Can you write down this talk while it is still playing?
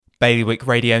Bailiwick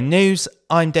Radio News,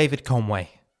 I'm David Conway.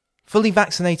 Fully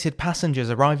vaccinated passengers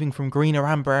arriving from green or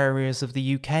amber areas of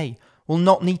the UK will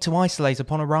not need to isolate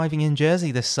upon arriving in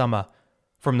Jersey this summer.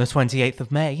 From the 28th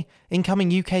of May,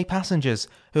 incoming UK passengers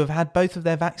who have had both of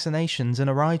their vaccinations and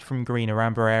arrived from green or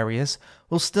amber areas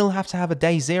will still have to have a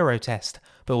day zero test,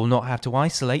 but will not have to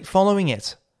isolate following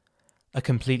it. A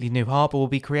completely new harbour will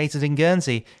be created in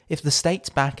Guernsey if the states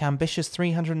back ambitious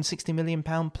 £360 million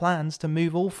plans to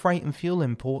move all freight and fuel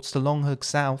imports to Longhook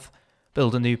South,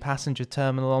 build a new passenger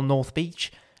terminal on North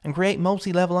Beach, and create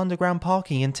multi-level underground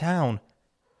parking in town.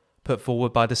 Put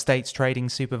forward by the state's Trading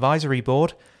Supervisory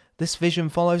Board, this vision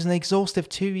follows an exhaustive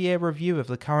 2-year review of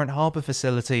the current harbour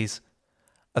facilities.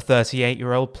 A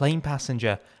 38-year-old plane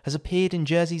passenger has appeared in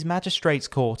Jersey's Magistrates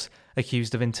Court,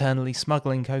 accused of internally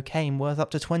smuggling cocaine worth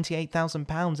up to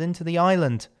 £28,000 into the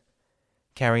island.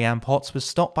 Kerry-Ann Potts was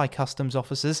stopped by customs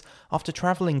officers after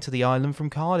travelling to the island from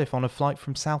Cardiff on a flight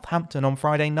from Southampton on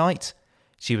Friday night.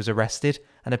 She was arrested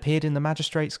and appeared in the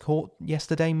Magistrates Court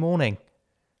yesterday morning.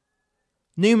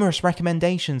 Numerous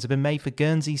recommendations have been made for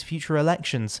Guernsey's future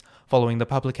elections, following the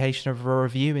publication of a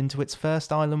review into its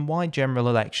first island-wide general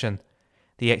election.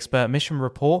 The expert mission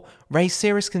report raised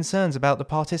serious concerns about the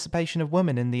participation of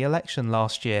women in the election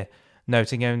last year,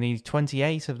 noting only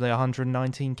 28 of the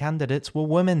 119 candidates were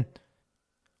women.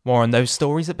 More on those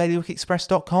stories at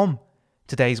bailiwickexpress.com.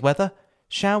 Today's weather: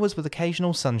 showers with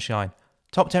occasional sunshine.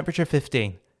 Top temperature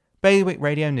 15. Bailiwick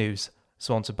Radio News,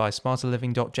 sponsored by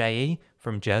smarterliving.je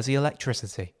from Jersey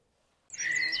Electricity.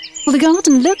 Well, the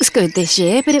garden looks good this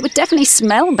year, but it would definitely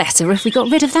smell better if we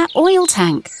got rid of that oil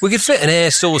tank. We could fit an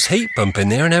air source heat pump in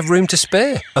there and have room to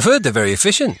spare. I've heard they're very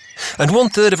efficient. And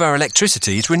 1/3 of our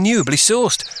electricity is renewably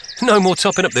sourced. No more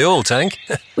topping up the oil tank.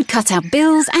 We'd cut our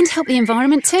bills and help the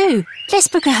environment too. Let's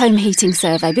book a home heating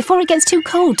survey before it gets too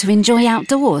cold to enjoy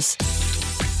outdoors.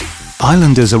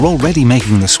 Islanders are already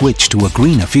making the switch to a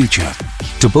greener future.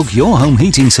 To book your home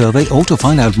heating survey or to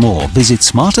find out more, visit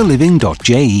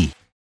smarterliving.je.